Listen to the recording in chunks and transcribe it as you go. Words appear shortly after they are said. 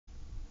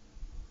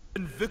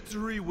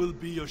victory will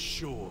be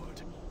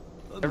assured.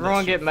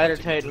 Everyone get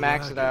meditate,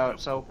 max it out.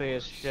 It's OP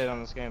as shit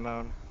on this game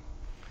mode.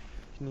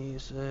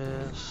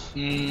 Jesus.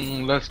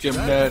 Let's get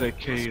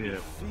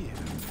medicated.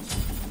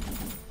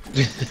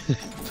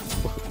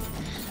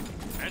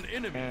 An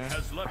enemy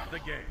has left the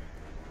game.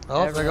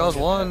 Oh, there goes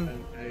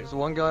one. There's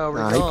one guy over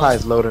Nah, there. he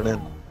probably's loading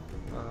in.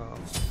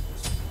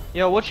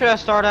 Yo, what should I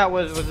start out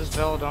with this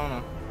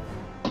Belladonna?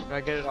 Should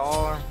I get it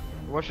all? Or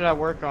what should I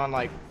work on,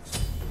 like,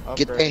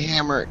 Get the upgrade?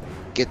 hammer.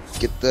 Get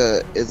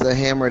the. It's a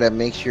hammer that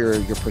makes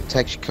your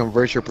protection,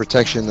 converts your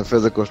protection to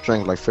physical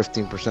strength like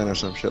 15% or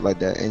some shit like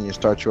that, and you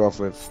start you off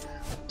with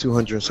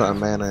 200 something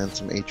mana and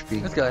some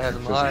HP. This guy has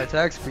some high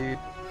attack speed.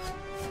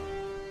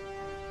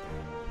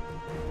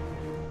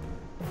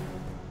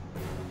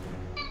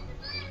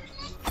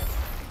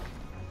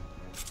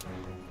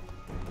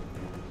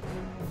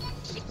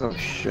 Oh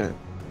shit.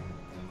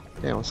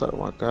 Damn, what's up with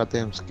my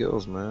goddamn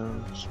skills,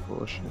 man? It's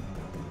bullshit.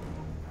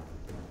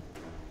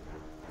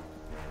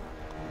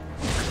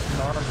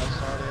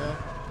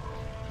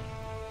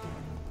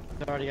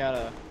 It's already got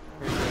a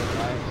pretty good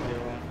life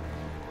skill.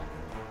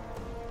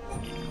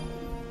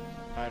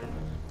 Item.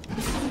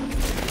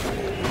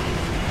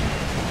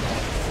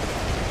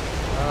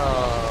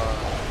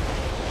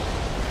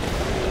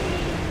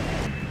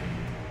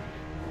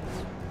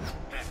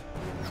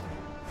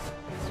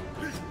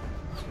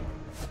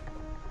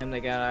 And they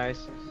got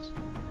ice.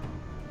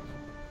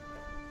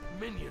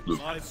 Minions,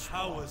 my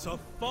powers are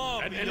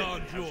far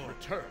beyond your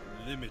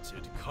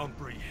limited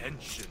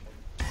comprehension.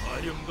 I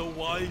am the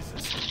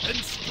wisest and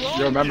strongest.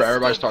 You remember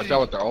everybody of starts thee.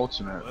 out with their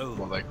ultimate.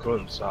 Well, they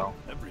could, so.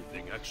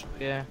 Everything actually.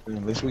 Yeah.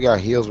 At least we got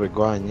heals with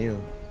Guan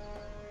Yu.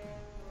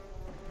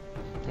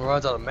 He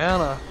runs out of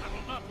mana. I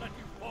will not let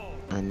you fall.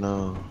 I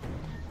know.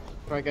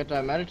 Before I get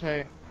that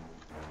meditate.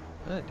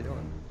 What are you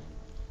doing?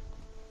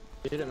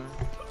 Get it, man.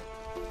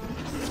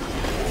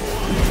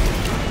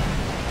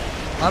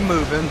 I'm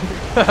moving.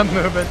 I'm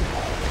moving.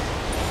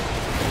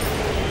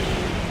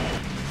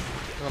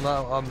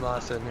 I'm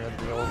not sitting here at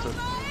the ultimate.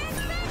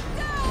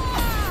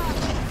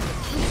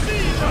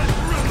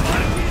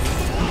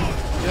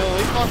 Yo,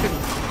 he fucking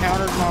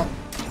countered my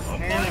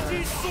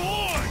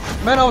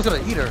hammer. Man, I was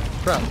gonna eat her.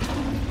 Crap. That's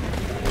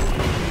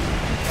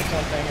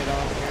something I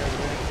don't care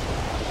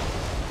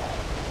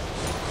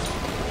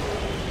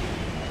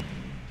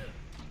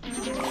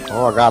about.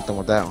 Oh, I got them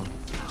with that one.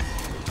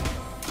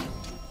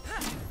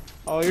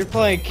 Oh, you're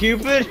playing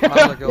Cupid?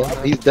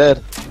 He's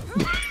dead.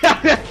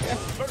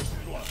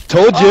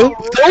 Told you.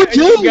 Told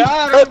you.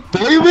 Got him.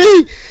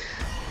 Baby.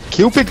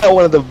 Cupid got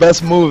one of the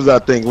best moves, I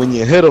think. When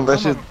you hit them, that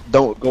shit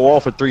don't go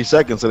off for 3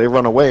 seconds, so they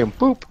run away and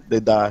poop, they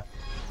die.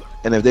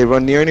 And if they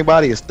run near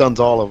anybody, it stuns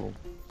all of them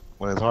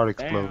when his heart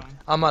explodes.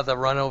 I'm about to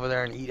run over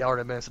there and eat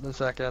Artemis in a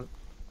second.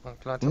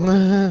 Can I tell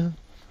you?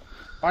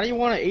 Why do you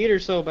want to eat her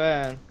so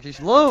bad? She's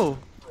low.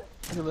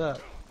 Look at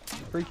that.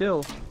 3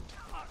 kills.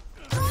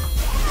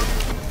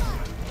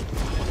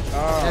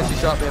 Yeah, she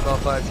shot me about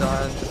 5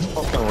 times.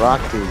 Fucking rock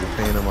dude's a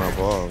pain in my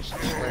balls.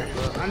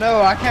 I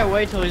know, I can't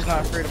wait till he's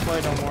not free to play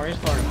no more. He's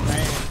fucking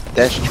paying.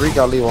 That streak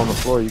I leave on the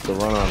floor, you can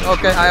run on it.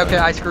 Okay,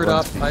 I screwed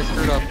up. I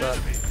screwed up that.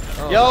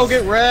 Oh. Yo,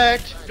 get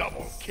wrecked!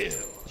 Double kill.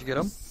 Did you get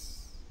him?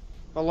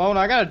 Alone,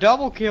 I got a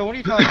double kill. What are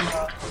you talking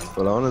about?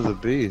 Ballona's a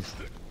beast.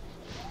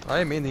 I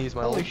didn't mean to use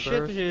my Holy ult shit,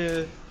 first.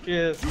 shit.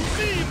 To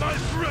me, my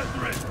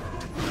brethren.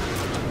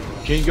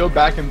 Can you go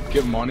back and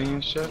get money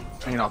and shit?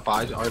 You know,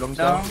 buy items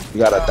No. though? You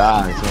gotta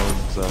die,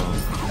 so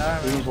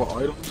Items, what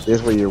items? this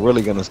is where you're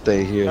really gonna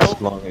stay here Nope.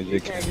 as long as you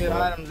You can't get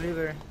items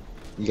either.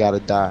 You gotta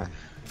die.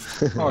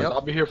 Oh, Yep.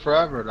 I'll be here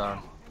forever though.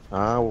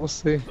 We'll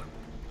see. Yeah,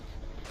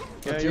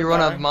 Until you you're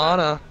run out of fine.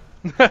 mana.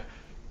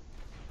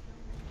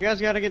 You guys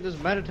gotta get this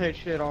meditate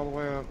shit all the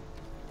way up.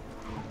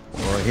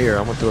 Well, here,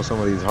 I'm gonna throw some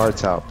of these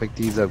hearts out. Pick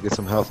these up, get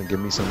some health, and give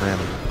me some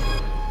mana.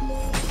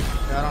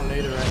 Yeah, I don't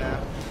need it right now.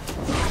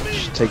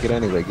 Just take it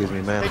anyway, it gives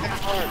me mana. Take that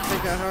heart,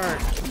 take that heart.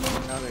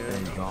 No, There there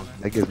you go.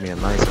 That gives me a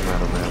nice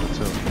amount of mana,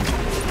 too.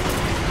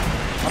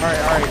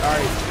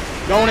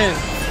 Alright. Going in.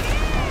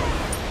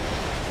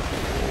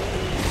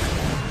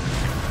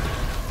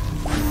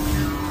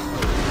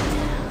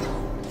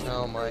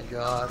 Oh my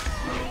god.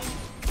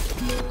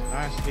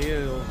 Nice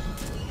heal.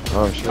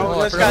 Oh, shit. Oh,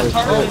 I this forgot. guy's Oh,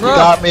 targeted. You bro.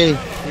 got me.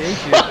 He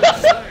ate you.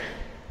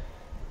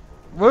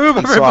 Move,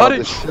 He swallowed everybody!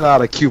 the shit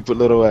out of Cupid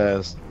little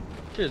ass.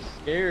 Shit's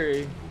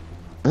scary.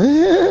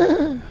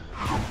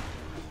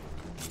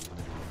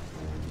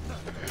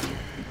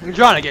 You're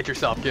trying to get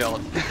yourself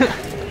killed.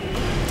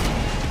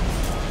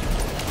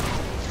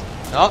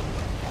 Oh.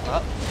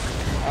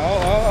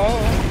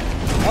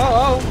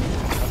 Oh.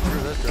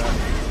 Screw this guy.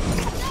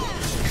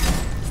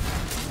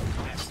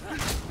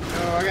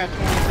 Oh, I got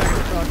 20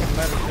 seconds so I can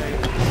meditate.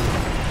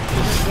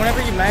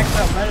 Whenever you max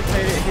out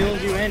meditate, it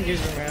heals you and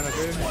gives you mana,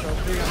 dude.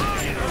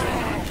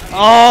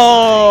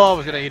 Oh, I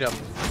was gonna eat him.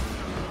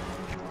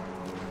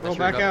 Roll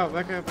back out,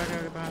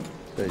 behind.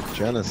 They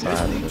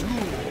genocided it.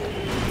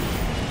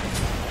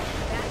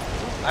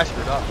 I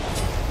screwed up.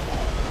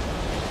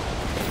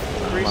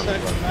 3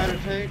 seconds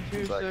meditate, 2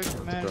 Let's seconds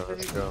go,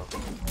 let's meditate. go.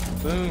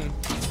 Boom.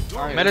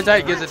 Alright,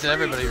 Meditate gives it to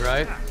everybody,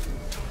 right?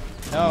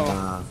 No.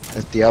 Nah,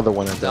 it's the other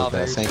one that does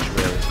that. Salvation.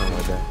 Sanctuary or something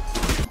like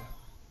that.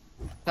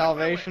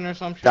 Salvation or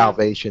some shit?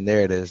 Salvation,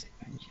 there it is.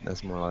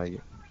 That's more like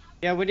it.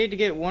 Yeah, we need to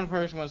get one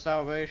person with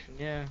salvation,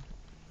 yeah.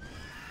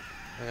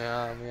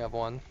 Yeah, we have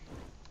one.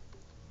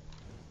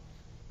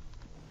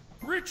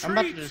 I'm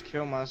about to just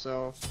kill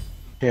myself.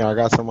 Here, I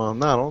got some on.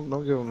 No,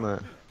 don't give him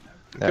that.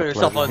 Kill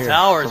yourself on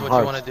tower is what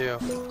you want to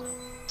do.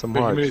 Some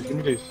Give hearts.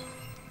 me these.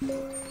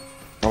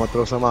 I'm gonna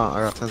throw some out.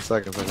 I got 10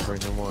 seconds. I can bring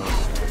them on.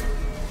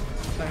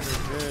 Things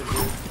are good,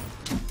 dude.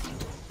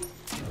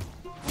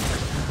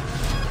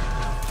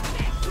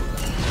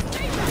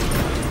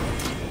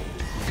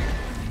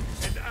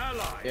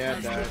 Yeah,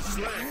 it does.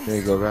 There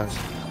you go, guys.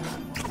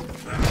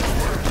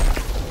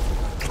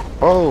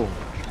 Oh!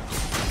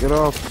 Get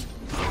off!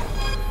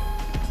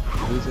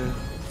 Loser.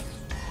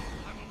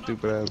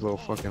 Stupid ass little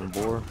fucking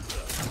boar.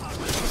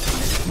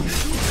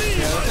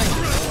 Yeah, that thing's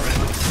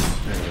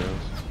There it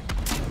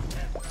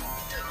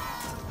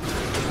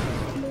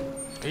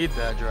is. Eat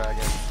that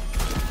dragon.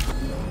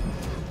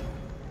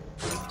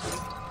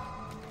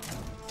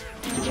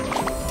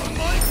 A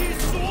mighty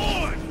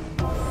sword!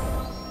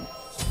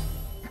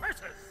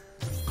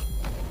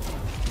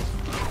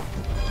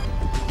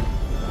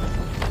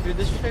 Dude,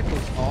 this trick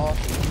was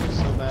awesome. It's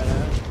so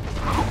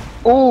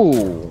badass.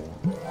 Ooh!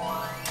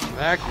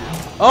 Back you.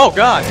 Oh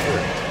god!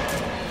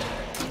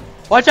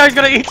 Watch out, he's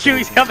gonna eat you,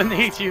 he's coming to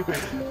eat you.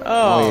 No,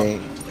 Oh. he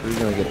ain't. He's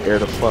gonna get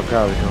aired the fuck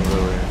out if he comes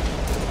over here.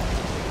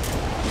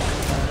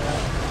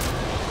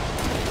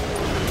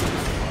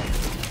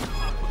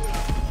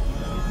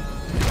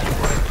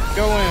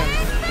 Go in.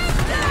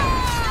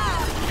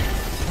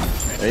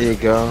 There you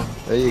go.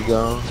 There you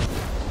go.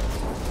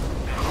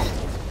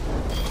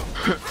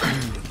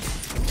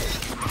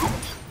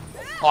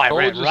 Oh, I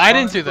ran Told you, right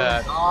son, into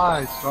that.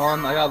 Nice,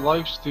 son. I got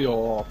lifesteal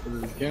off at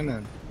the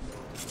beginning.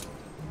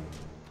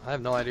 I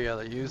have no idea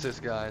how to use this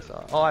guy,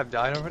 so. Oh, I've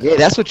died over Yeah,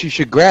 that's what you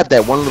should grab.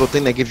 That one little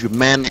thing that gives you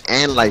mana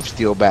and life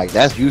steal back.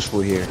 That's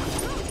useful here.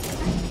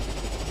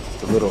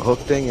 The little hook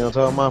thing, you know what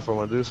I'm talking about, for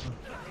Medusa?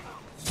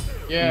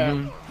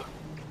 Yeah.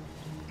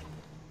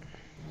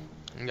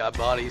 You got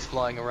bodies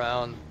flying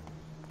around.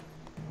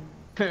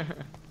 Straight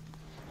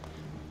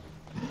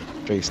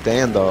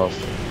standoff.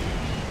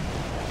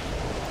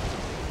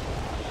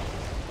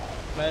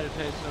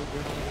 Meditate so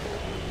good.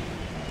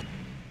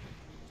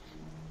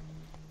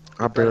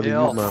 I barely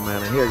Hell. use my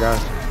mana. Here,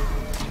 guys.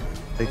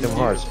 Take them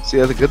hearts. See,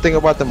 the good thing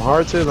about them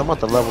hearts is I'm about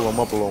to level them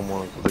up a little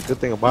more. The good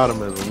thing about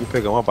them is when you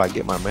pick them up, I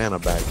get my mana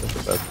back. That's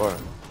the best part.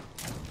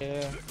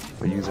 Yeah.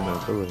 For using the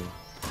ability.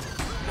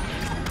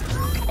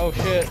 Oh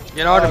shit.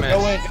 Get Alright, Artemis.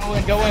 go in, go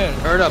in, go in.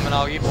 Hurt him and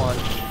I'll eat one.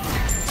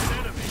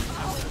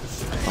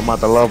 I'm about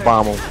to love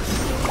bomb him.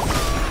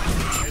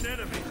 An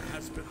enemy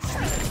has been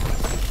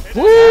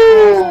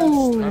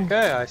Woo!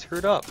 Okay, I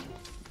screwed up.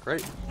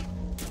 Great.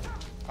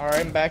 Alright,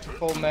 I'm back to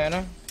full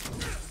mana.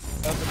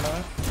 Nothing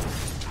much.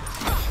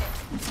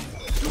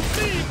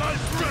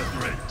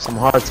 Some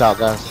hearts out,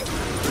 guys.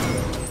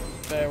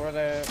 There, where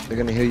they at? They're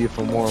gonna heal you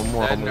for more and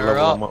more. I'm Setting gonna her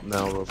level up. them up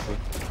now real quick.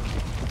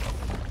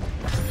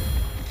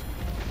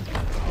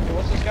 Hey,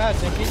 what's this guy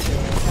think he's doing?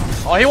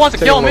 Oh, he wants to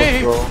Take a kill look,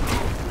 me. bro.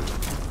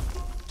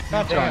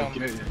 God Trying damn. to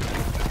get you.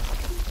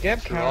 Geb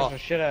Sure counters off. the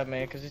shit out of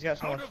me because he's got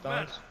so much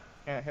stuns.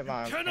 Can't hit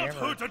my cannot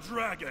hammer. hurt a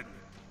dragon.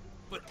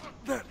 But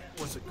that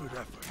was a good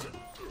effort.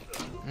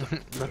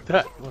 But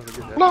that was a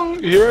good day.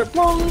 Plung, you hear it?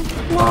 Plung,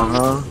 plung.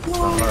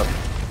 Uh-huh.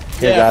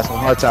 Here, Yeah. guys, some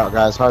hearts out,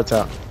 guys. Hearts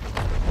out.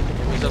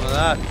 Give me some of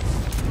that.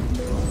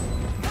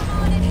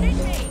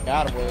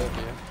 Got him with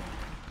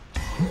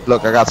it.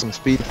 Look, I got some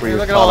speed for Hey, you.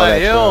 look at all Follow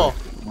that heal. trail.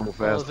 Move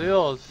Those fast.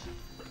 heals.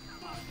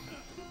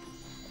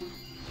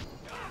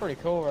 Pretty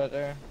cool right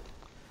there.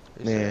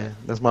 Yeah,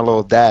 that's my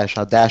little dash.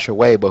 I dash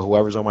away, but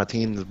whoever's on my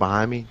team is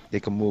behind me, they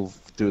can move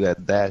through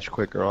that dash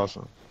quicker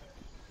also.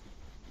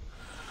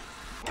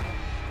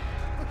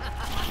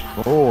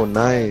 Oh,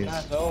 nice.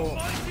 Nice old.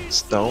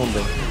 Stoned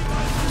him.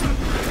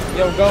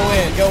 Yo, go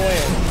in, go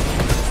in.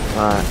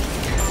 Alright.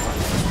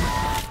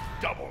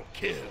 Double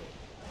kill.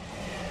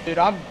 Dude,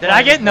 I'm. Did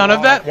I get none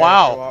of that?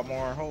 Wow. A lot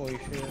more. Holy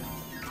shit.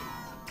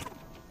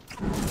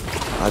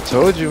 I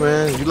told you,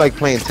 man. You like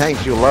playing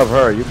tanks, you'll love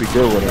her. You'll be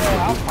good with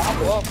Yeah, her. I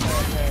love that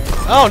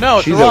Oh no,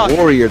 it's She's the rock. a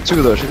warrior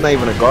too, though. She's not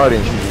even a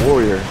guardian. She's a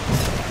warrior.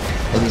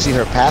 And you see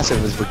her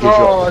passive is what gives you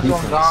Oh, all it's the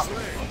on defense. top.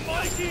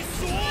 Mighty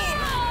sword.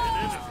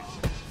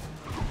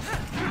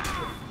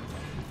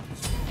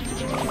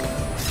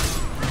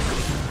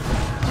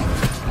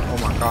 Oh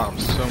my god, I'm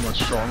so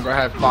much stronger.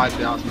 I had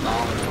 $5,000.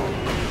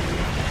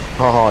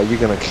 Oh, you're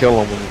gonna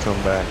kill him when you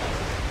come back.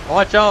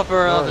 Watch out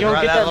for Oh, the You don't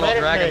get that that little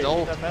meditate. dragon's Get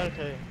ult. that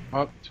meditate.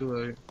 Oh, too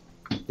late.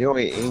 You'll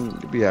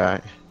be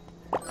alright.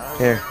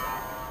 Here.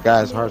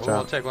 Guys, hearts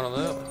I'll out. take one of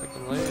those. Take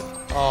them lead.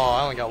 Oh,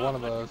 I only got one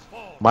of those.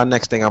 My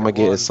next thing I'm gonna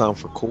get is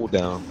something for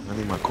cooldown. I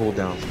need my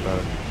cooldowns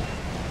better.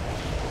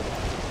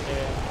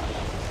 Yeah.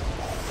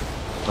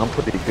 I'm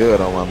pretty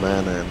good on my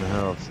mana and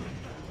health.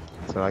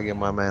 So I get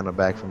my mana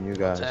back from you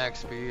guys. Attack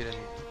speed and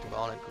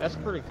demonic. That's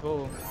pretty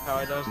cool how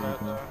he does that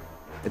though.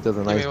 It does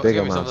a nice big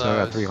give me amount, some so of I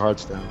got those. 3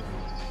 hearts down.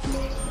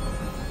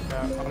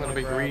 I'm gonna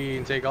be greedy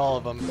and take all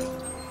of them.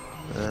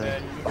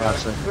 5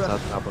 seconds, I'll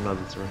drop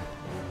another 3.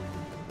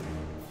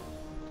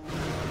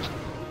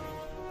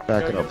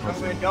 Back it up,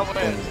 Pumpkin. Go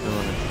in. He's doing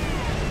it.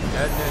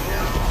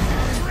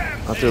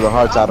 Yeah. I threw the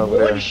hearts out over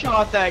there. One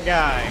shot that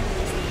guy.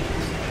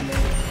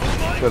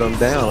 Put him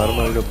down, let him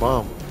know you're a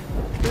bomb.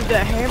 Dude,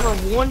 that hammer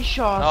one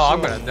shot. Oh,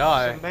 I'm gonna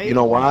die. You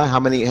know why? How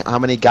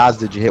many gods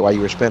did you hit while you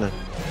were spinning?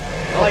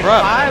 Like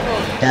bruh. 5 of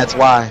them. That's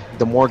why.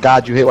 The more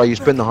gods you hit while you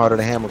spin, the harder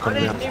the hammer I comes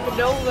didn't down. even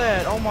know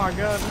that. Oh my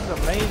god, this is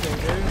amazing,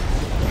 dude.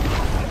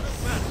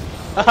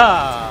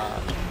 Haha.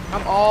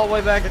 I'm all the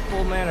way back at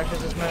full mana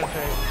because it's meditate.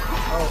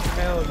 Oh,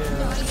 hell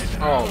yeah.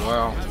 Oh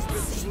wow.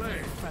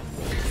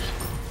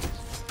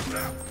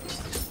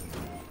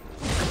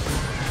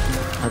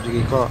 How'd you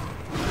get caught?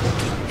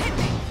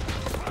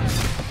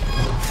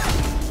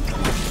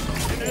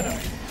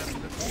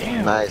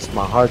 Damn. Nice,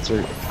 my hearts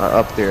are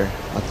up there.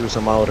 I threw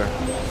some outer.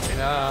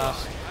 Nah.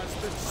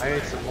 I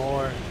ate some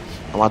more.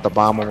 I'm about to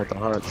bomb him with the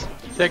hearts.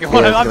 Taking Yeah,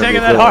 one. it's I'm gonna be taking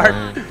a that good one,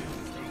 heart. man.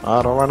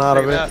 Oh, don't run out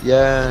of Take it. that.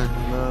 Yeah,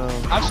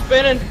 no. I'm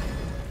spinning.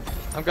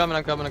 I'm coming.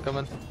 I'm coming. I'm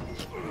coming.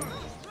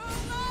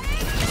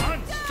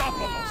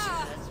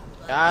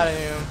 Got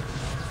him.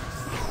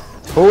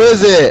 Who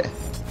is it?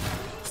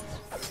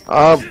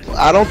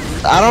 I don't.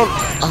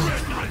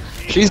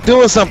 She's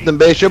doing something,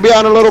 babe. She'll be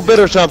on a little bit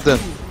or something.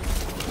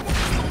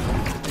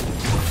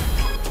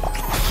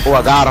 Oh,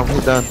 I got him.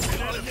 He's done.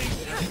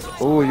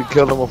 Oh, you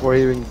killed him before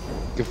he even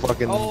could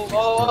fucking.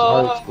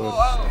 hearts,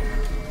 but-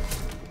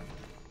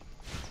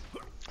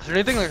 Is there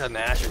anything like a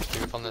Nashor's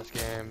tooth on this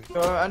game?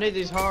 I need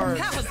these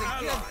hearts.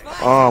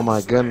 Oh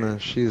my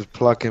goodness, she's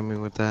plucking me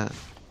with that.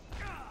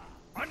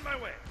 On my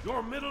way.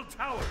 Your middle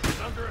tower is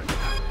under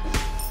attack.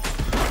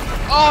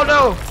 Oh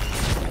no!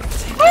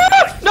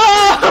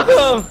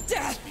 No!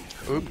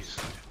 Oops.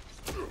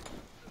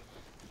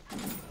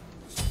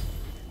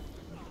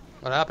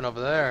 What happened over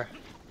there?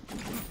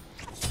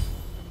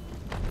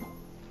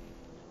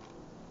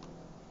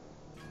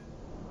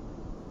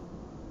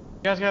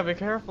 You guys gotta be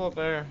careful up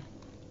there.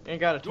 You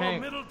ain't got a Your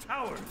tank. middle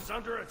tower is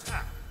under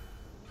attack.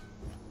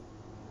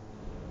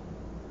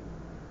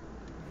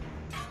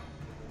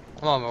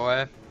 I'm on my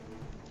way.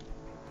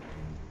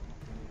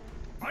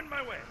 On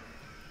my way.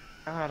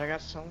 God, I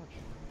got so much.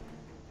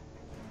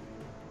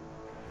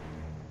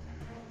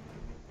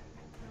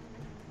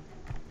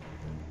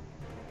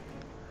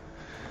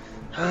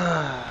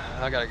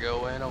 I gotta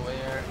go in over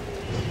here.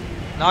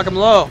 Knock him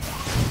low.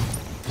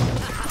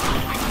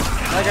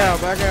 Back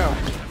out, back out.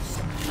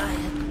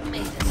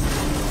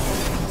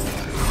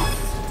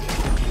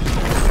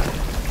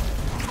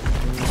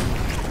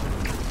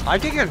 I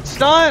can get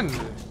stunned. Me,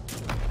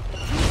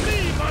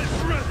 my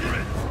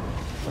brethren.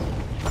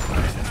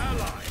 An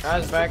ally.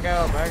 Guys, back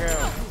out, back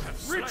out.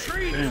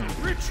 Retreat.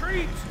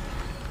 Retreat.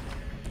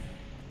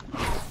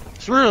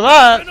 Screw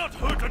that. Cannot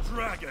hurt a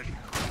dragon.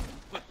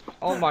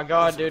 Oh my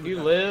god, dude,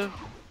 you live?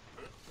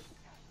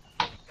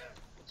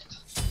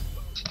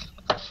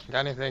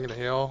 Got anything to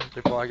heal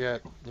before I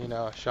get, you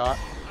know, a shot?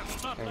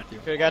 Thank you.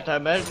 Could've got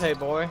that meditate,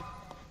 boy.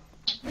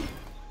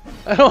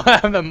 I don't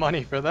have the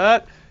money for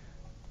that.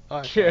 Oh,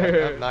 I Sure.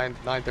 have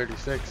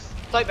 936.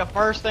 It's like the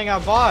first thing I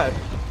bought.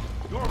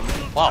 Your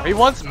middle Wow, tower he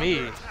wants is me.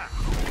 under attack.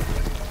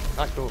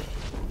 Not cool.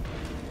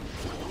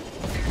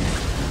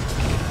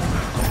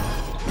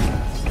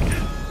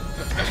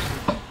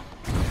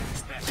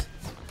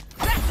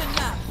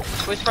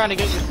 Quit trying to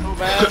get you so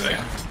bad.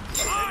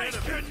 I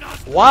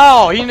cannot.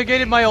 Wow, he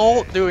negated my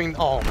ult doing.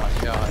 Oh my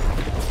god.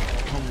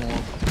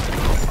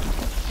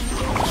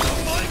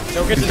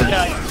 Go get this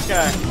guy, this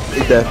guy.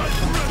 He's dead.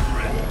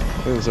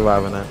 We were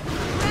surviving that.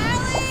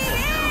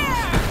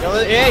 Yo,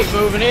 he ain't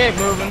moving, he ain't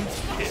moving.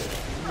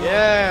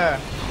 Yeah.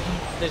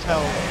 This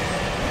hell.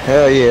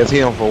 Hell yeah, it's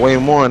healing for way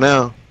more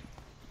now.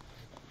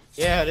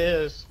 Yeah, it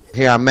is.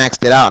 Here, I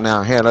maxed it out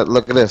now. Here,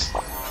 look at this.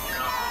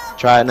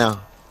 Try it now.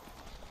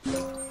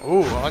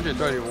 Ooh,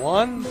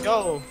 131?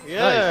 Go.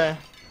 Yeah.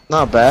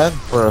 Not bad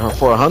for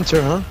a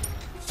hunter, huh?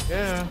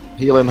 Yeah.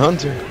 Healing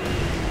hunter.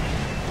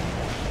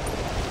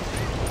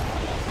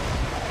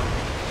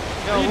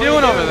 Yo, What are you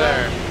doing over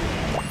there?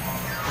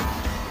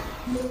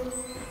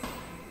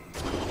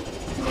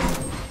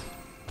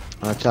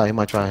 I'll tell you, he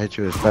might try to hit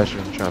you with special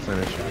and try to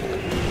finish you.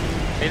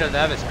 He doesn't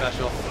have his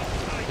special.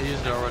 He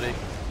used it already.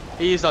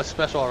 He used a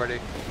special already.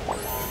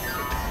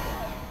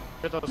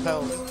 Get those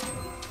health.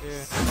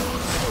 Yeah.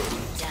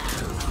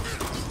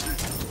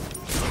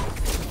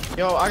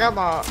 Yo, I got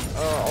my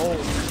old.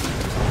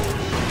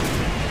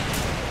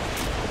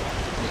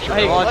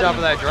 Hey, Watch what? out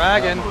for that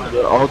dragon.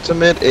 The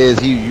ultimate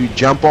is you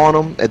jump on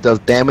him, it does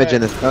damage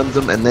and it stuns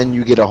him, and then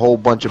you get a whole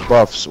bunch of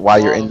buffs while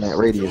you're in that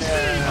radius.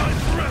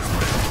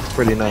 It's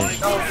pretty nice.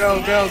 Go,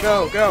 go, go,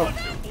 go, go.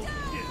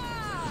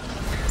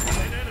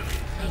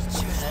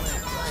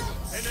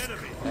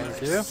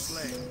 Thank you.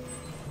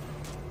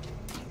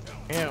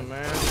 Damn,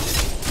 man.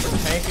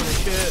 Tanking and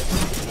shit.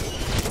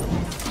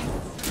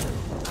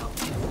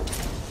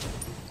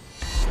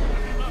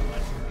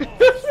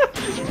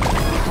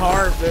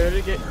 hard, dude.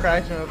 It get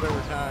crashing up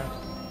every time.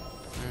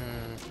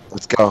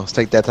 Let's go. Let's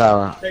take that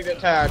tower. Take that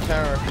tower,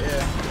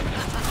 yeah.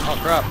 Oh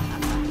crap.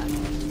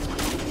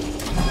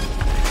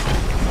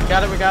 We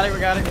got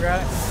it.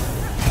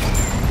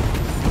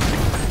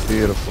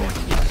 Beautiful.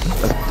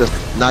 Let's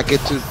just not get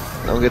too.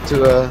 Don't get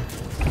too.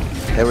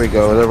 There we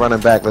go. They're running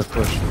back. Let's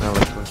push. Now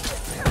let's push.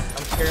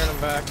 I'm scaring them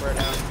back right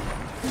now.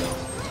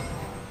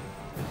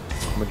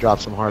 I'm gonna drop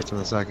some hearts in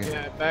a second.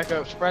 Yeah, back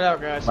up. Spread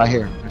out, guys. Right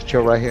here. Let's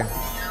chill right here.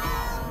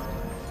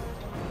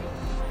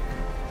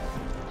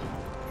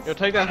 Yo,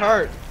 take that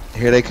heart.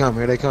 Here they come.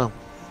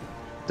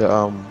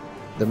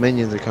 The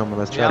minions are coming.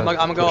 Let's try. Yeah, I'm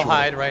gonna go push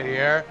hide right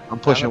here. I'm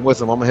pushing with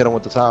them. I'm gonna hit them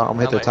with the tower. I'm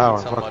gonna hit the tower.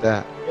 hit Fuck somebody.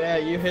 that. Yeah,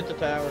 you hit the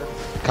tower.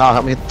 Kyle,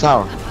 help me hit the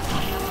tower.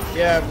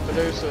 Yeah,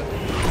 Medusa.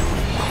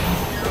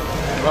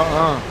 Back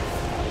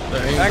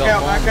Back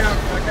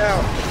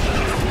out.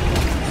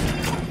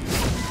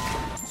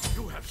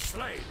 You have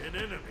slain an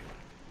enemy.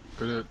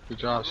 Good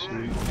job,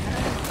 sweet.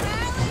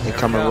 They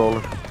coming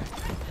rolling.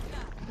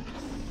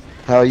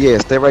 Hell yeah,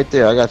 stay right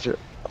there. I got you.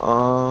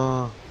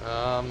 I'm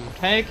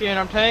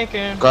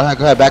tanking. Go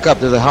ahead. Back up.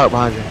 There's a heart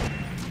behind you.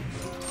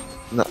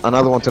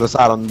 Another one to the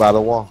side by the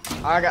wall.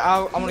 I'm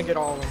gonna get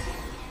all of them.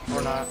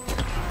 Or not.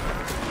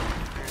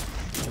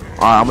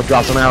 Alright, I'm gonna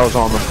drop some arrows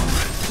on them.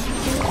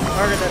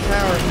 Target that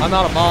tower. I'm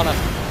out of mana.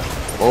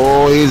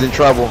 Oh, he's in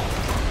trouble.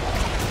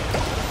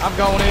 I'm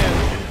going in.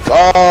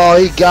 Oh,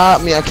 he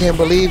got me. I can't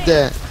believe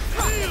that.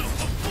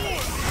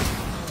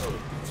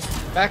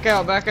 Back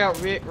out.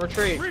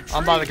 Retreat.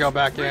 I'm about to go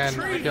back in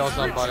and kill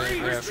somebody.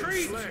 Yeah.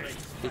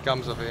 He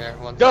comes over here.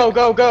 One Go.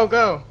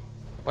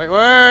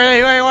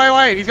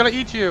 Wait. He's gonna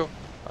eat you.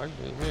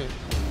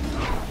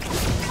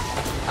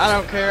 I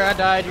don't care. I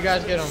died. You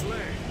guys get him.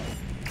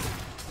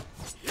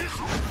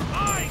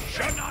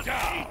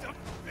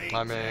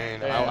 I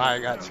mean, I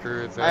got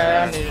screwed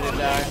there. I needed to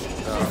die.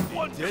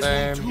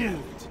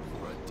 Same.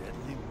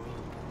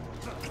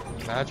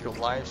 Magical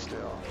life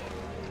still.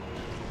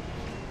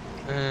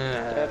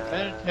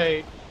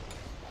 Meditate.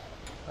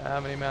 How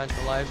many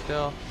magical life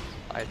still?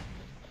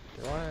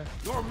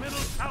 Your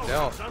middle tower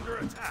Don't. is under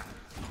attack.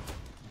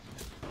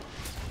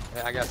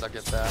 Yeah, I guess I'll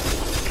get that.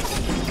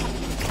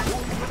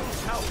 Your middle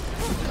tower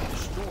is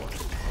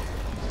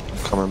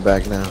destroyed. Coming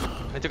back now.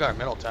 They took our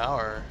middle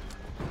tower.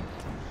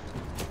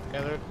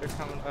 Yeah, they're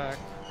coming back.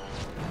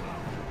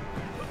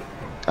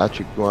 Got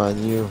you,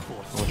 Guan Yu.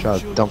 I'm gonna try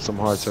to dump some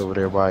hearts over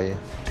there by you.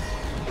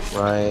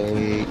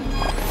 Right.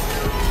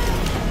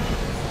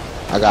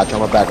 I got you.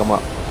 I'm gonna back him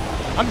up.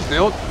 I'm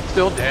still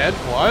dead.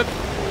 What?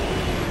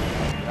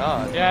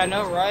 God. Yeah, I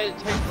know, right? It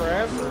takes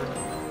forever.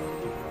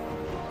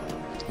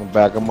 I'm gonna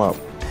back him up.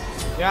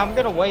 Yeah, I'm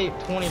gonna wait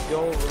 20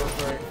 gold real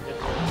quick.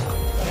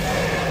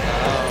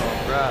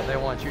 Oh, crap. They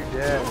want you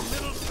dead. Your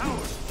middle tower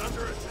is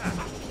under attack.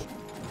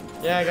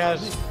 Yeah,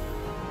 guys.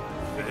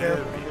 Be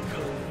careful.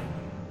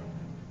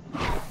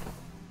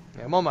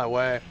 Yeah, I'm on my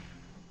way.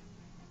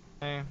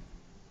 Hey.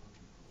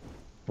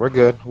 We're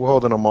good. We're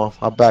holding them off.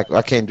 I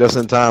came just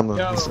in time.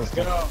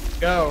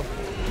 Go.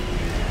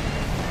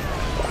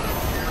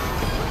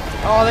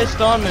 Oh, they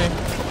stunned me.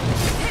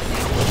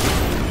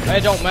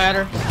 It don't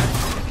matter.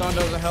 Stun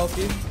doesn't help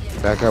you.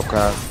 Back up,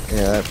 Kyle.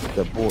 Yeah,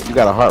 that bull. You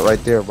got a heart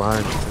right there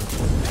behind you.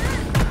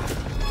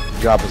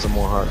 Dropping some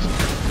more hearts.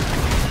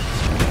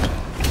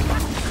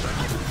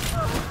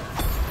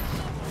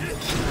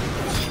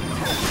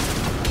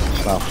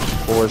 About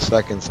 4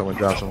 seconds, someone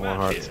drop some more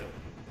hearts.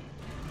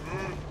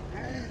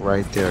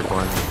 Right there,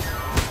 going.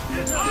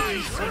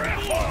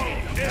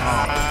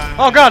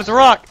 Oh God, it's a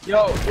rock!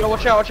 Yo,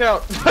 watch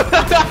out.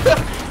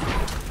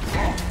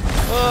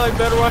 Oh, you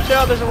better watch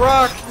out, there's a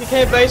rock. You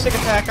can't basic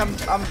attack, I'm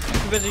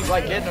too busy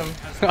like getting him.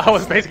 I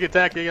was basically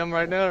attacking him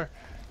right now.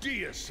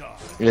 Deicide.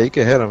 Yeah, you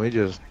can hit him.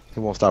 He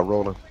won't stop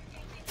rolling.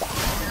 Get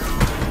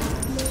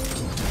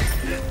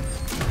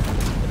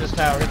this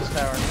tower.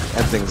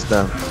 That thing's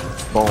done.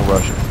 Bone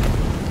rushing.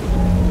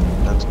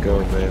 Let's go,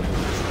 man.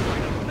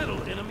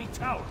 Middle enemy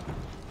tower.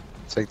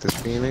 Take this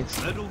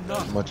Phoenix Metal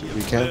as much as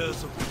we can.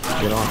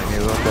 Get on it.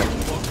 He's on deck.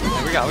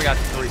 Yeah, we got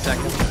 3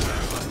 seconds.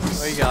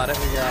 We got it.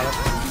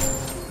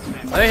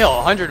 They heal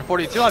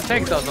 142. I'll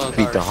take those.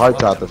 Beat the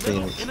hearts out the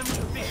Phoenix.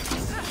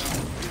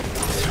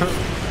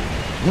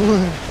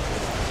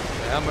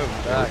 Yeah, I'm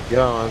moving back.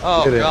 Yo,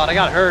 Oh God, I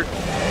got hurt.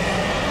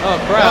 Oh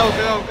crap.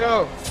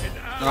 Go.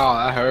 Oh,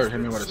 that hurt. Hit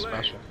me with a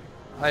special.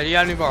 Hey, do you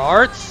have any more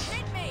hearts?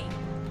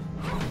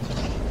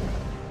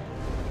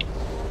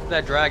 Get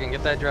that dragon.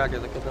 Get that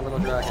little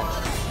dragon.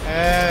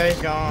 Hey,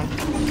 he's gone.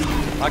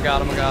 I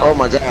got him. Oh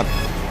my God.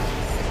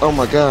 Oh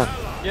my God.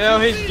 Yo,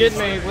 he's getting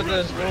me with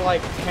this little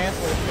like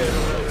cancel shit.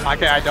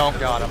 Okay, I don't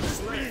got him.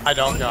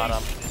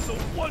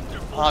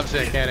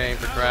 Obviously, I can't aim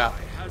for crap.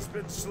 Has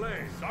been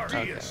slain.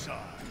 Deicide.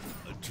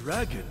 A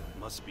dragon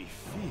must be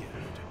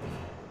feared.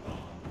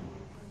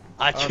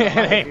 I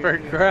can't aim for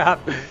crap.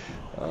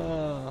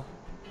 Oh.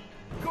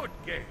 Good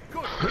game.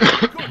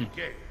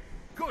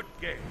 Good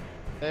game.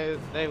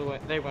 They win.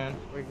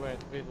 We win.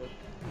 We did.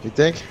 You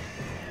think?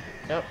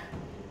 Yep.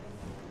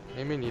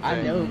 You mean you I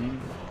think? know.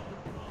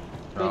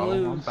 Good No,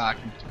 I'm lose. back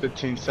in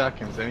 15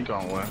 seconds. They ain't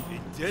gonna win. A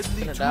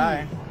deadly Gonna tool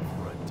die.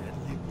 for a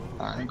deadly blow.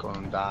 I ain't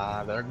gonna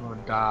die. They're gonna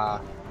die.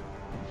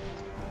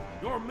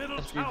 Your middle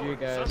That's tower GG, is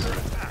guys. under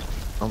attack.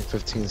 I'm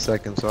 15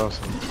 seconds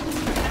awesome.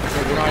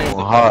 We're not even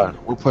Going hard.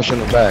 We're pushing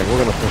them back. We're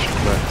gonna push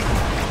them back.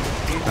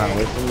 Nah,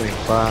 wait for me.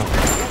 5.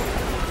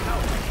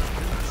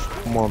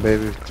 Come on,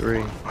 baby.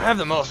 3. I have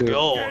the most Two.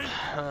 gold.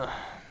 Go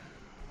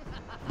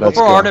Let's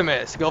for go.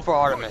 Artemis. Go for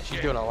Artemis. She's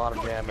doing a lot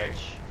of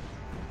damage.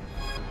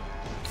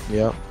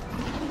 Yep.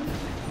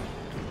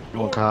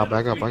 Come on, Kyle.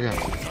 Back up. Back up.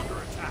 Under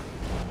attack.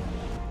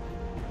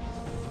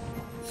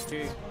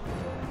 Good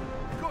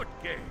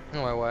game. On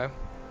my way.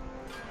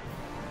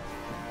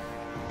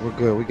 We're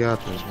good. We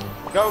got this, man.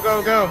 Go,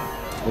 go, go.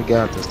 We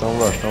got this. Don't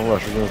rush. Don't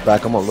rush. We're gonna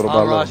back them up little by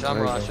I'm little. rushing. I'm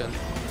There you go. rushing.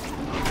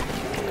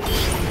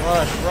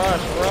 Rush,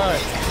 rush,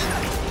 rush.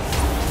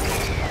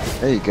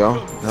 There you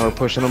go. Now we're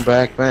pushing them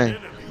back. Bang. You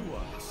are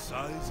the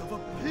size of a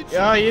pigeon.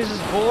 Yeah, he uses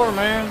boar,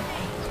 man.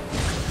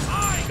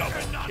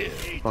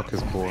 Fuck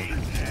his boy.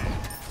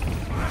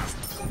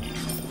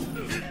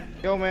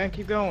 Go, man,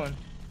 keep going.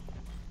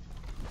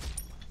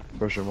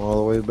 Push him all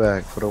the way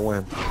back for the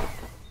win.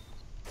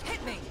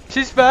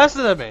 She's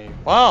faster than me.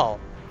 Wow.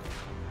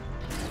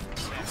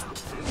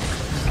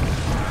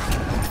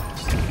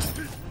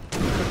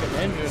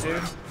 Freaking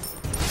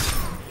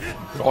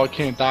ninja, dude. all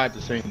can't die at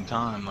the same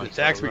time. The Like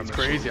attack speed's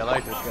crazy. I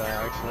like this guy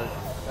actually.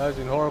 That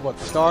was horrible at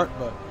the start,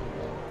 but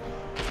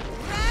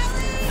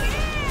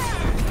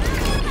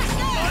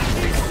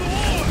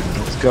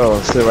Let's go.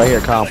 Let's sit right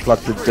here, Kyle. Pluck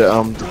the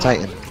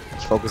Titan.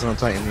 Let's focus on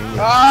Titan.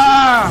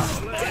 Ah!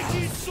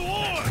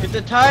 It's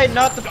the Tide,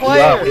 not the We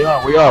player. are. We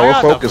I We're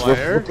got the focused.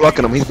 player. We're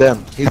plucking him. He's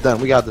done. He's done.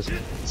 We got this.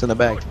 It's in the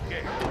bag.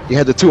 You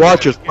had the 2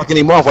 archers plucking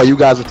him off while you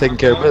guys were taking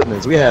care of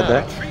business. We had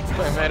that.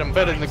 I made him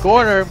better in the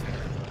corner.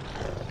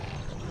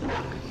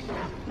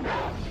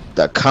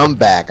 The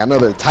comeback. I know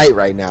they're tight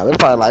right now. They're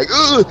probably like,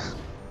 ugh,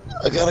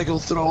 I gotta go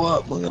throw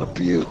up. I'm gonna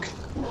puke.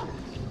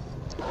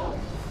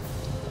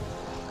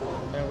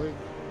 Man, we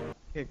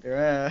kicked their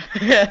ass.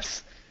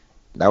 Yes.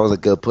 That was a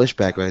good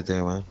pushback right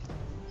there, man.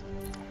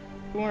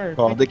 200.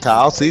 Oh, the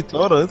Kyle, see,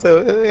 told her.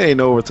 It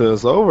ain't over till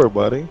it's over,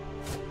 buddy.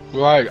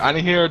 Right, I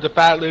didn't hear the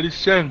fat lady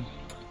sing.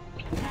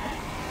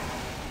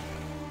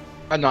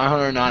 I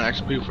 909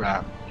 XP for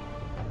that.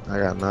 I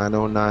got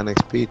 909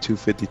 XP,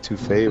 252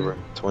 favor,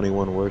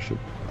 21 worship.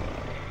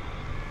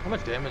 How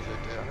much damage did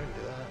it do? I didn't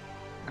do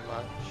that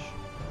much.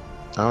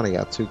 I only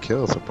got 2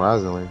 kills,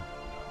 surprisingly.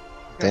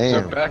 So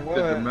Damn. back to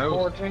the What,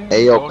 most. 14?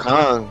 Ayo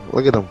Khan,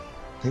 look at him.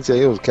 He said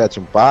he was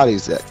catching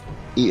bodies at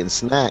eating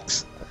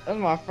snacks. That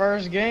was my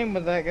first game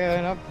with that guy,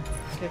 and I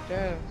kicked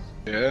ass.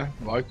 Yeah,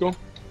 Michael.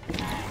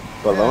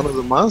 Ballona's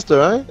a monster,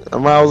 right? I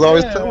was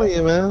always Yeah. telling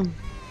you, man.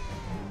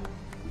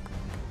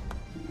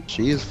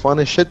 She's fun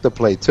as shit to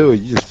play, too.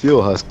 You just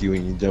feel husky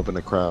when you jump in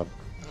the crowd.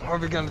 What are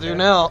we gonna do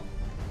now?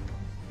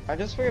 I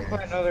just figured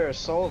play another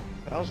assault.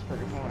 That was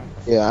pretty fun.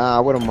 Yeah, I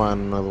wouldn't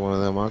mind another one of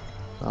them.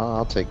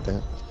 I'll take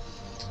that.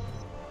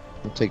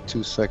 I'll take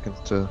 2 seconds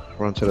to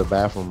run to the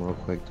bathroom real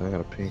quick. I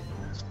gotta pee.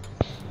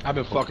 I've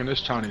been fucking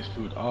this Chinese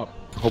food up.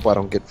 Hope I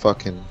don't get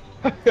fucking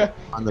on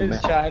the It's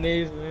match.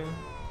 Chinese, man.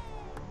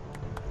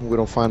 We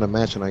don't find a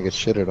match and I get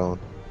shitted on.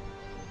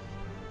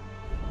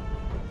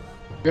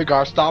 Good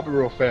guys, stop it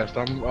real fast.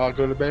 I'm go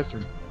to the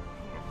bathroom.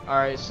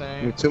 Alright, Give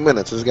me same. 2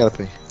 minutes. I just gotta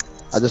pee.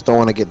 I just don't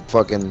want to get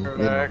fucking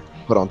Correct.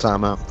 put on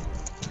timeout.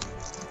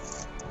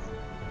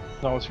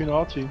 No, it's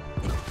Finati.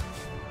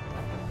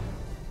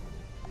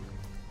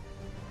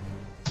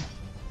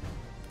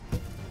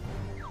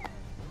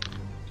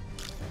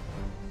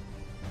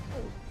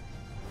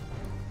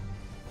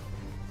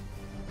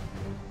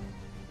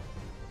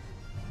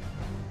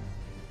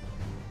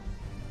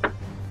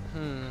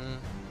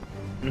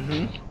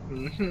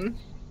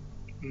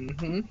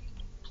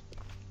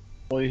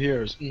 All you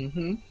hear is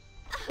Man!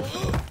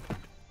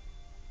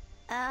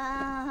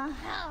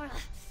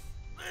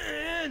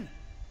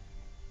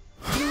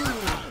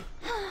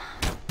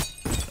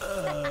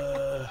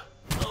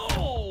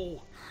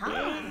 Oh!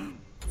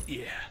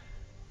 Yeah.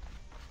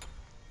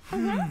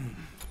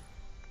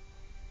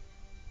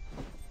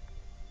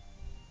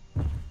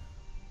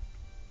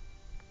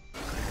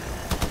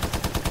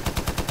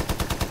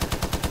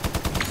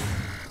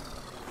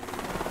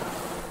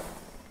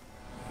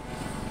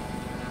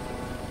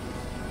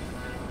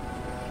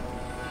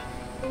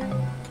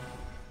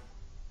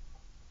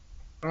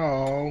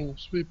 Oh,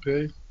 sweet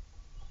pea.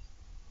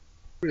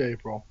 Sweet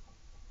April.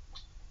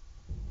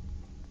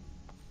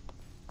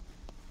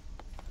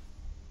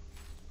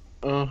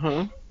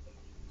 Uh-huh.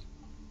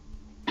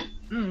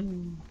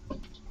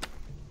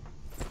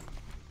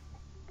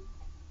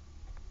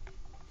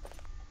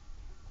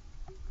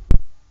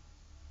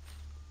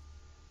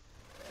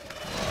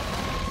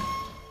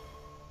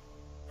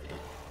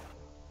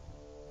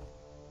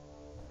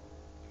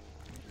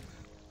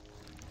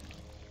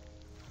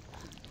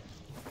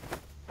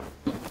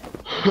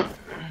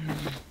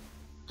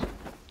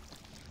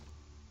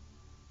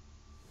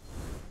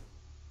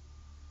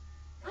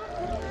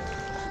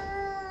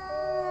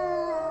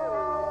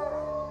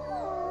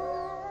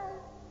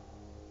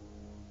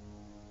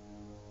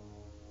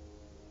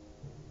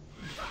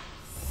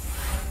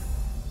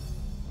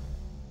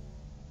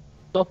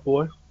 What's up,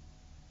 boy?